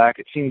a comeback.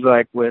 It seems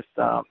like with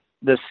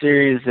the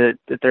series that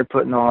they're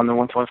putting on, the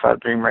 125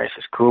 Dream Race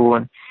is cool,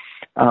 and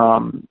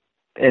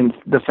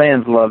the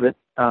fans love it.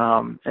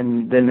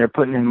 And then they're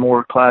putting in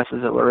more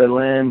classes at Loretta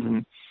Lynn's,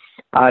 and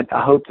I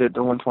hope that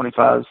the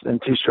 125s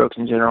and 2-strokes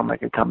in general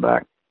make a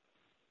comeback.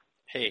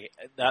 Hey,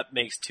 that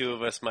makes 2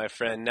 of us, my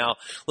friend. Now,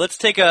 let's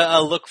take a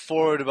look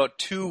forward about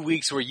 2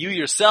 weeks where you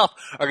yourself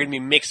are going to be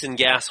mixing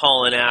gas,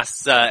 hauling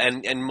ass,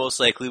 and most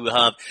likely will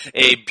have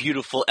a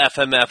beautiful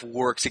FMF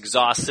Works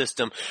exhaust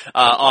system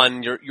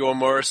on your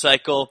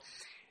motorcycle.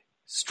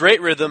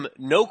 Straight rhythm,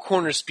 no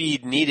corner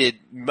speed needed.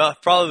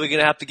 Probably going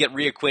to have to get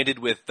reacquainted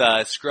with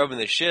scrubbing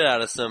the shit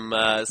out of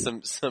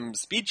some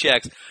speed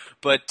checks.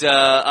 But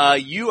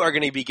you are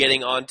going to be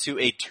getting onto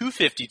a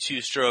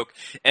 252 stroke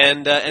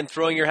and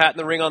throwing your hat in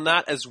the ring on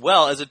that as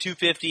well as a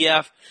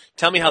 250F.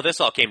 Tell me how this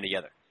all came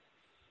together.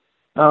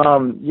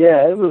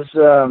 Yeah, it was.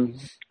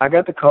 I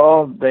got the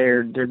call.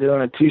 They're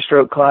doing a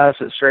 2-stroke class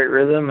at Straight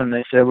Rhythm, and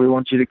they said, we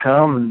want you to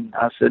come. And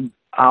I said,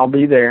 I'll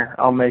be there.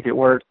 I'll make it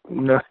work.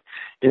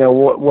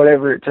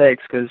 Whatever it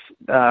takes, because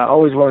I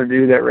always wanted to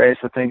do that race.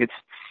 I think it's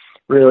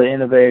really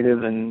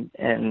innovative and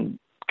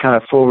kind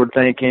of forward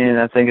thinking.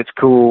 I think it's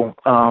cool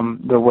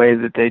the way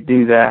that they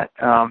do that.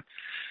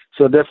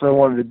 So definitely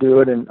wanted to do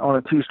it. And on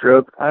a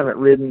 2-stroke, I haven't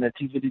ridden a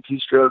 252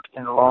 stroke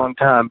in a long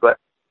time, but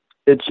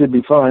it should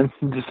be fun,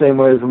 the same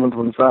way as the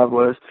 125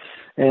 was.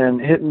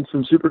 And hitting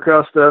some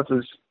Supercross stuff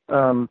is,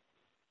 I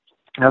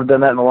haven't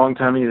done that in a long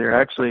time either. I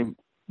actually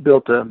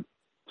built a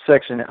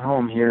section at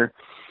home here.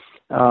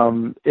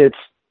 It's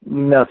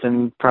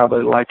nothing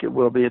probably like it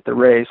will be at the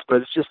race,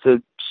 but it's just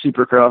a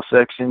Supercross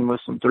section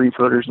with some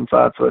 3-footers and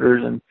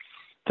 5-footers and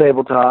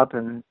tabletop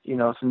and,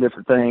 some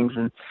different things.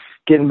 And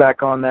getting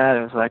back on that,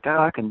 it was like,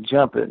 I can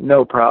jump it,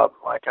 no problem.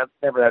 Like, I've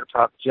never had a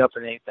problem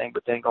jumping anything,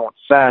 but then going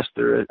fast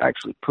through it,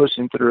 actually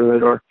pushing through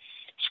it or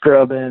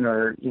scrubbing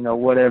or,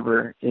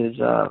 whatever is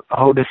a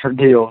whole different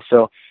deal.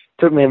 So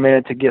it took me a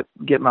minute to get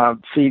my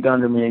feet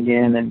under me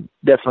again, and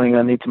definitely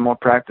going to need some more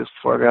practice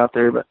before I get out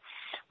there, but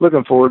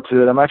looking forward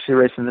to it. I'm actually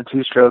racing the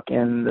 2-stroke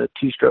in the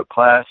 2-stroke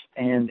class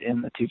and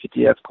in the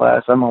 250F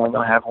class. I'm only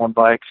going to have one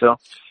bike, so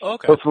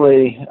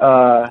hopefully,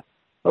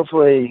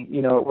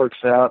 it works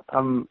out.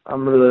 I'm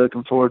really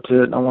looking forward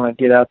to it. And I want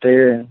to get out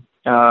there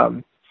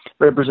and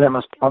represent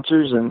my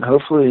sponsors and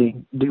hopefully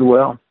do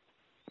well.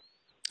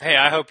 Hey,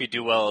 I hope you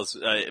do well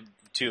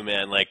too,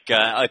 man. Like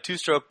a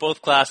 2-stroke,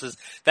 both classes,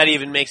 that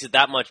even makes it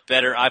that much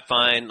better. I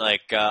find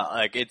like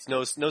it's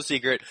no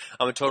secret.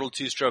 I'm a total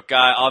 2-stroke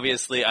guy.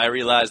 Obviously, I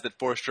realize that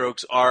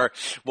 4-strokes are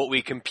what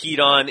we compete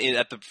on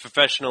at the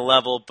professional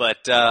level,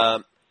 but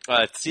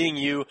seeing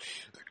you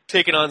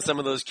taking on some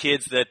of those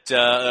kids that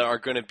are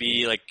going to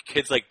be like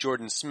kids like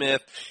Jordan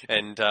Smith,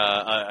 and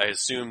I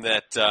assume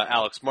that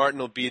Alex Martin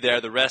will be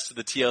there. The rest of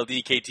the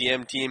TLD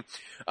KTM team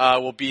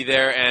will be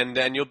there, and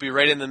you'll be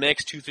right in the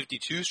mix,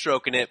 252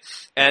 stroking it.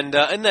 And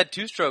in that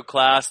 2-stroke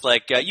class,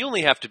 like you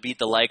only have to beat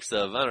the likes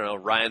of, I don't know,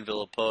 Ryan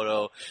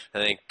Villapoto. I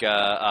think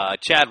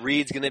Chad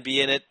Reed's going to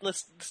be in it.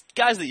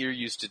 Guys that you're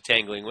used to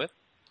tangling with.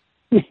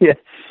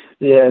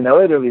 No,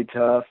 it'll be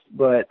tough,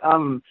 but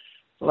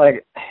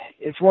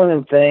it's one of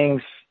them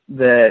things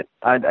that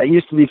I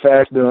used to be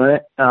fast doing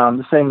it,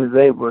 the same as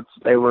they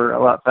were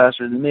a lot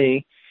faster than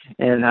me,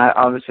 and I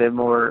obviously had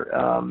more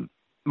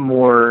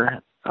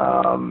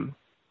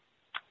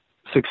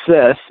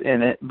success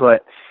in it,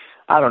 but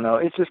I don't know,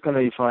 it's just going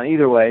to be fun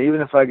either way.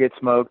 Even if I get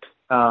smoked,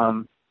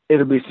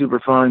 it'll be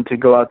super fun to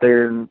go out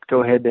there and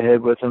go head to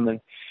head with them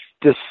and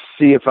just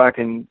see if I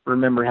can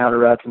remember how to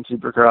ride some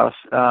Supercross.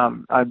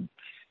 I'm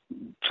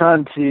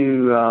trying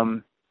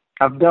to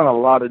I've done a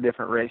lot of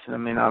different racing. I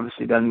mean,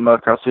 obviously done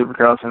motocross,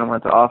 Supercross, and I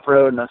went to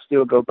off-road, and I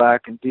still go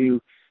back and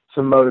do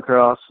some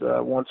motocross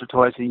once or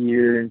twice a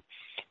year. And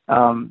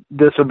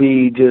this will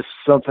be just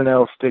something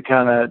else to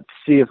kind of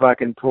see if I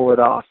can pull it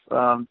off.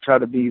 Try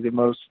to be the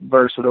most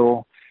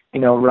versatile,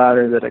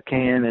 rider that I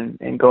can,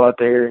 and go out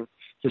there and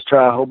just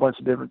try a whole bunch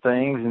of different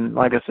things. And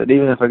like I said,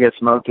 even if I get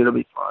smoked, it'll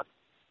be fun.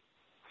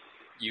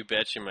 You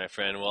betcha, my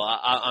friend. Well,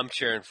 I'm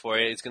cheering for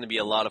you. It's going to be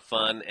a lot of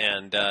fun.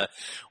 And if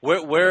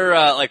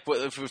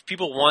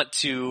people want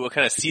to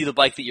kind of see the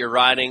bike that you're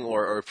riding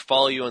or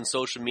follow you on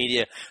social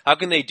media, how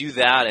can they do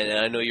that? And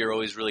I know you're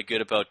always really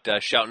good about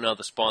shouting out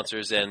the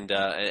sponsors and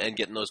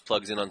getting those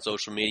plugs in on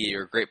social media.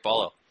 You're a great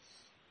follow.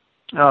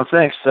 Oh,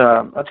 thanks.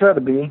 I try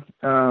to be.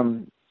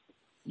 I'm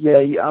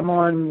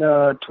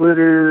on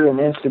Twitter and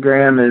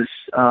Instagram is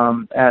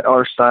at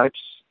rsipes,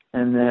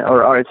 and then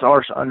it's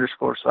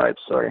rs_sipes.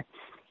 Sorry.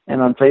 And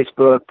on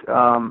Facebook,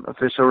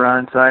 official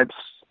Ryan Sipes.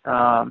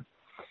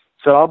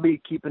 So I'll be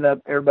keeping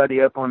everybody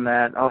up on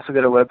that. I also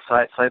got a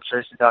website,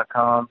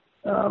 sipesracing.com.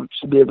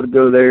 Should be able to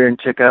go there and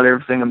check out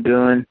everything I'm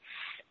doing,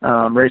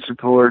 race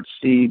reports,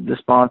 see the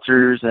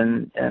sponsors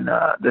and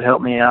that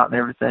help me out and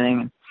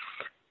everything.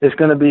 It's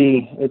going to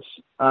be,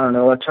 I don't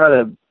know, I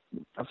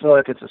feel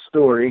like it's a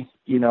story.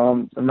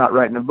 I'm not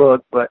writing a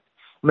book, but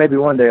maybe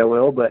one day I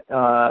will. But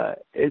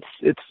it's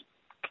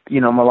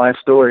my life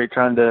story,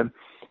 trying to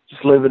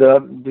just live it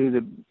up, do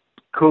the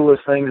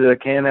coolest things that I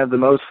can, have the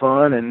most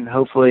fun, and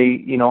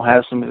hopefully,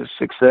 have some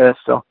success.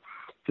 So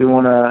if you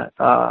want to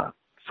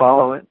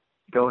follow it,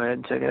 go ahead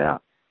and check it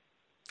out.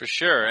 For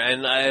sure.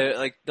 And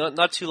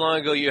not too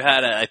long ago, you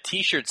had a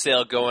T-shirt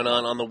sale going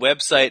on the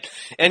website.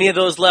 Any of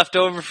those left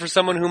over for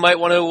someone who might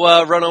want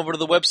to run over to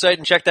the website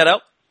and check that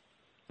out?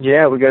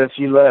 Yeah, we got a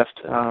few left.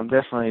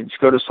 Definitely.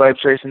 Just go to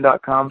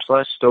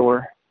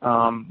sipesracing.com/store.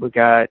 We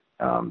got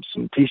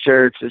some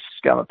T-shirts. It's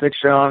got my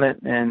picture on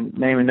it and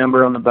name and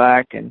number on the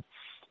back. And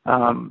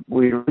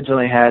we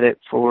originally had it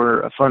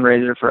for a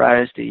fundraiser for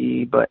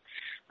ISDE, but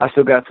I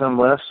still got some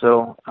left.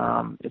 So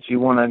if you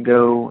want to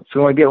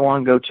get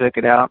one, go check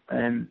it out.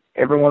 And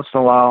every once in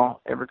a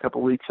while, every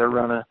couple of weeks, I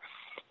run a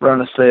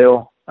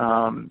sale.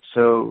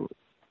 So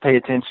pay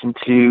attention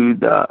to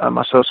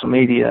my social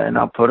media, and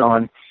I'll put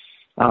on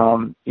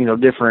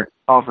different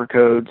offer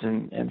codes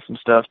and some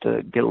stuff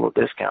to get a little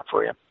discount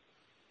for you.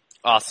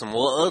 Awesome.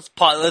 Well,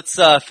 let's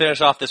finish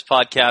off this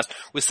podcast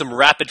with some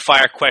rapid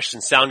fire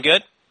questions. Sound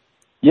good?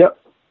 Yep.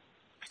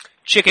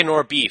 Chicken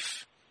or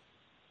beef?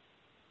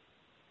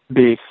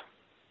 Beef.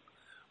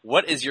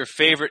 What is your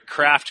favorite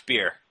craft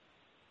beer?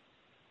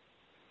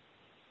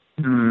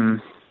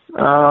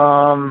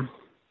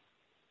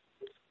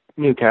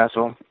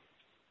 Newcastle.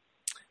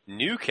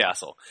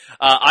 Newcastle.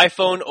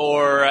 iPhone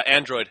or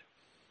Android?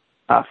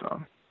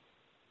 iPhone.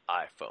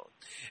 iPhone.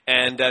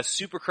 And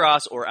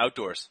Supercross or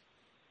outdoors?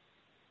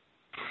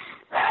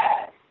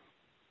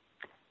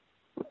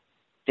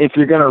 If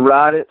you're going to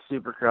ride it,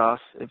 Supercross.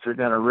 If you're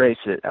going to race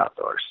it,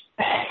 outdoors.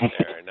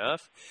 Fair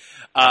enough.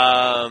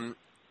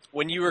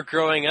 When you were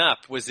growing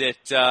up, was it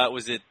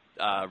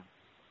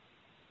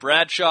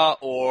Bradshaw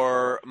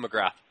or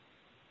McGrath?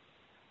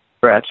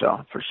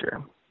 Bradshaw, for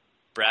sure.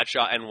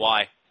 Bradshaw, and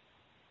why?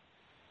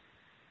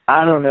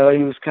 I don't know.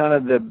 He was kind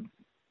of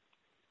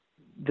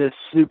the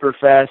super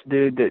fast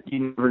dude that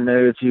you never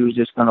knew if he was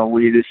just going to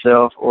weed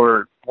himself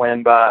or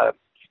win by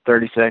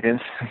 30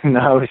 seconds. And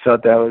I always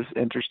thought that was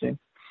interesting.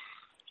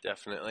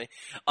 Definitely.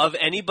 Of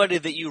anybody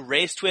that you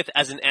raced with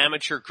as an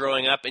amateur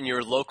growing up in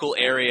your local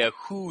area,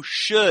 who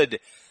should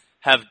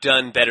have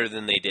done better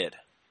than they did?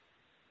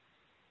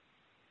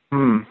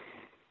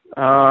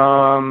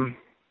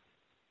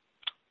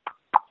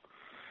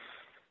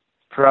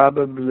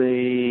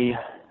 Probably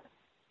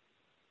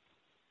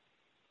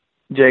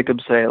Jacob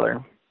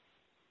Saylor.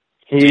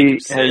 Jacob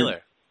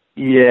Saylor.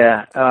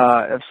 Yeah.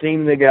 I've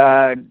seen the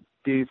guy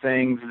do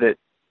things that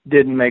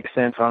didn't make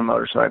sense on a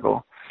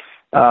motorcycle.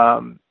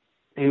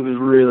 He was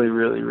really,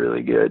 really,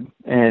 really good.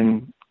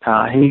 And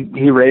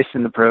he raced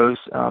in the pros.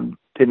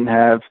 Didn't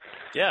have,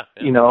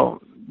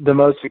 the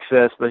most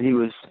success, but he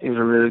was a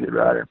really good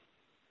rider.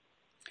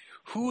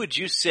 Who would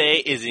you say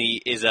is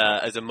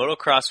a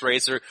motocross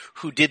racer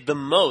who did the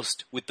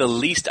most with the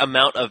least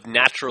amount of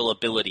natural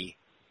ability?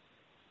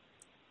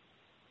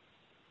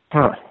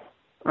 I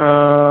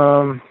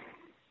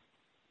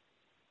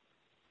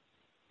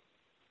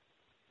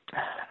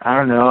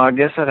don't know. I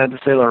guess I'd have to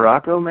say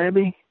LaRocco,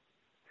 maybe.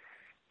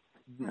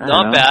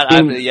 Not bad.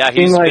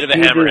 He was a bit of a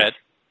hammerhead.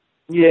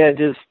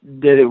 Just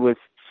did it with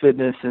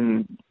fitness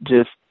and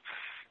just,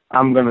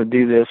 I'm going to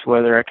do this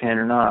whether I can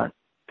or not.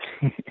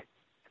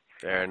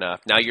 Fair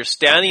enough. Now you're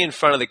standing in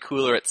front of the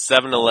cooler at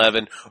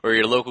 7-Eleven or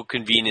your local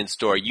convenience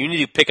store. You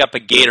need to pick up a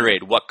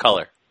Gatorade. What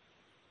color?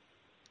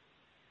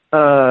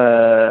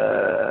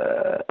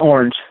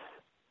 Orange.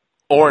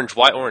 Orange.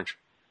 Why orange?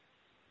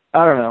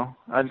 I don't know.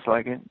 I just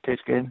like it.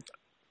 Tastes good.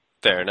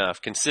 Fair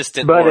enough.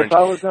 Consistent but orange. If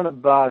I was going to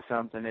buy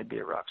something, it'd be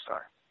a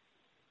Rockstar.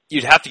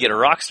 You'd have to get a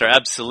Rockstar,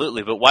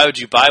 absolutely. But why would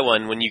you buy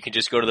one when you can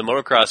just go to the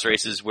motocross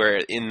races where,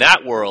 in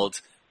that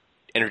world,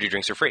 energy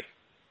drinks are free?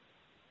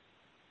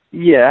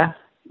 Yeah,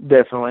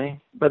 definitely.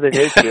 But they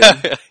taste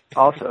good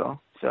also.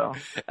 So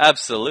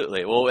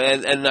absolutely. Well,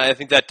 and I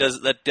think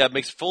that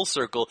makes full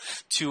circle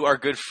to our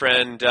good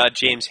friend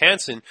James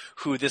Hansen,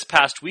 who this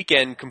past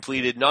weekend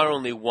completed not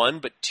only one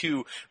but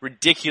two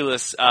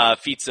ridiculous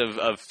feats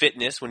of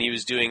fitness when he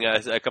was doing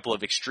a couple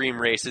of extreme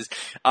races,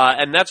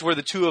 and that's where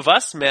the two of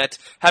us met,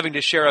 having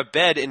to share a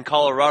bed in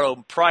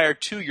Colorado prior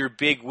to your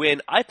big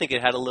win. I think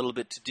it had a little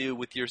bit to do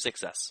with your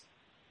success.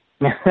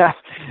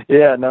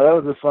 Yeah, no,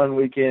 that was a fun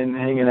weekend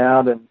hanging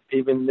out, and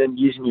even then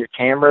using your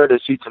camera to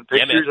shoot some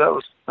pictures. Yeah,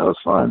 that was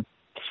fun.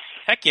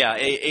 Heck yeah,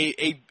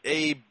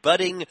 a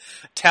budding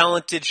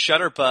talented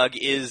shutterbug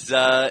is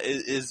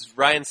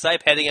Ryan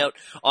Sipe heading out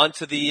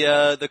onto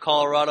the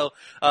Colorado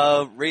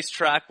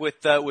racetrack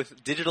with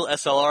digital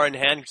SLR in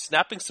hand,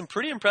 snapping some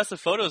pretty impressive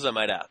photos, I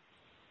might add.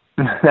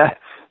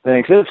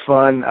 Thanks. It's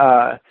fun.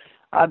 I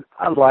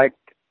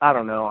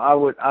don't know.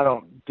 I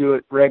don't do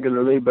it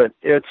regularly, but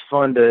it's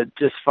fun to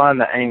just find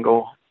the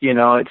angle. You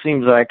know, it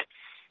seems like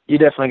you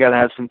definitely got to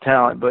have some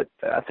talent, but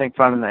I think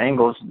finding the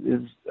angles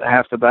is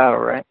half the battle,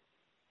 right?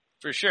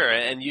 For sure.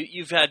 And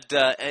you've had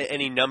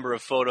any number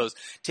of photos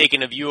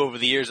taken of you over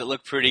the years that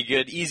look pretty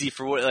good. Easy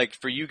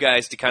for you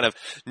guys to kind of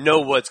know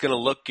what's going to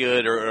look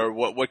good or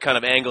what kind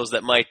of angles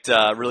that might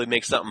really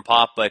make something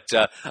pop. But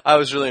I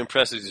was really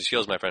impressed with your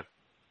skills, my friend.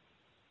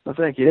 Well,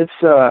 thank you.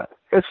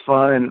 It's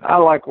fun, and I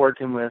like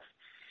working with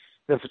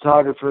the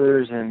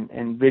photographers and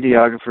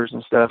videographers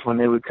and stuff when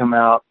they would come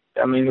out.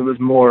 I mean, it was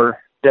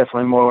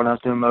definitely more when I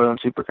was doing moto and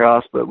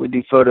supercross, but we'd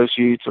do photo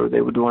shoots or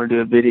they would want to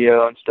do a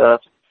video and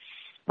stuff.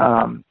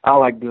 I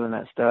like doing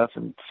that stuff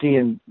and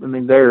seeing, I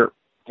mean, they're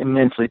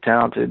immensely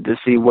talented to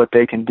see what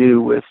they can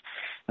do with,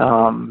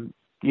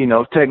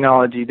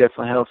 technology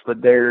definitely helps,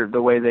 but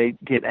the way they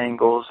get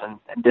angles and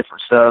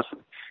different stuff.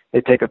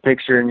 They take a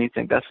picture and you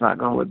think that's not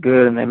going to look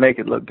good and they make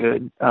it look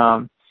good.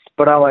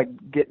 But I like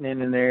getting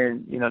in there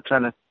and,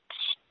 trying to,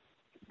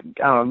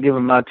 give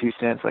them my 2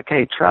 cents, like,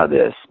 hey, try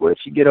this. Well, if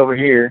you get over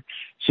here,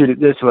 shoot it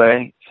this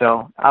way.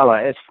 So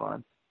it's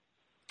fun.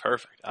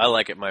 Perfect. I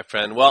like it, my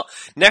friend. Well,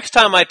 next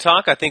time I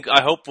talk,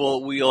 I hope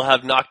we'll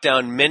have knocked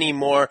down many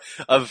more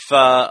of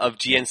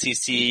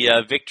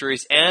GNCC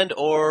victories and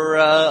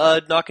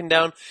or knocking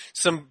down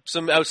some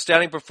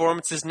outstanding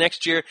performances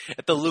next year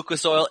at the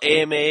Lucas Oil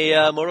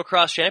AMA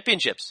Motocross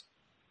Championships.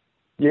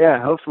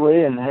 Yeah,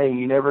 hopefully. And hey,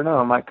 you never know.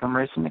 I might come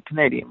racing the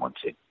Canadian one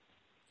too.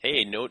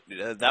 Hey, no,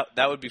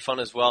 that would be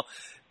fun as well.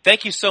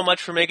 Thank you so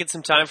much for making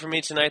some time for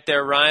me tonight,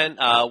 there, Ryan.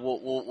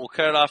 We'll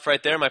cut it off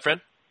right there, my friend.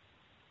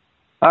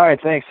 All right,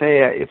 thanks.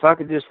 Hey, if I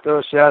could just throw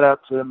a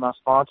shout-out to my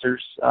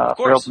sponsors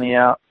for helping me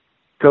out.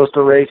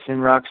 Coastal Racing,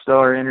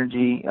 Rockstar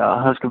Energy,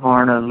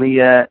 Husqvarna,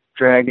 Liat,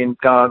 Dragon,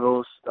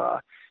 Goggles,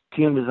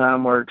 Team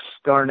Design Works,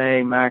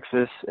 Darnay,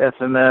 Maxxis,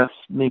 FMF,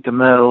 Mika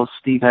Metals,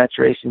 Steve Hatch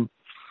Racing,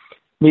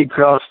 Mead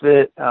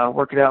CrossFit,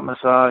 Work It Out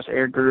Massage,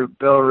 Air Group,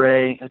 Bell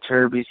Ray,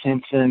 Aturbies,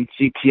 Henson,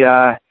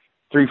 CTI,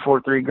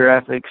 343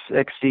 Graphics,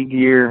 XC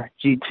Gear,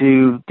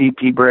 G2,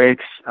 DP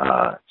Brakes,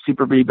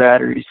 Super B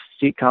Batteries,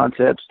 Seat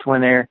Concepts,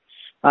 Twin Air,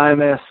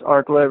 IMS,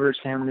 Arc Levers,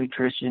 Hammer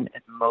Nutrition,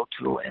 and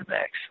Motul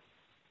MX.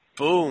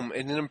 Boom.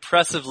 An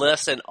impressive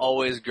list and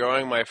always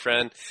growing, my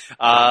friend.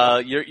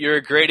 You're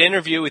a great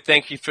interview. We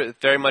thank you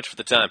very much for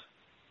the time.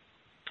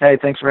 Hey,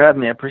 thanks for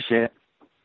having me. I appreciate it.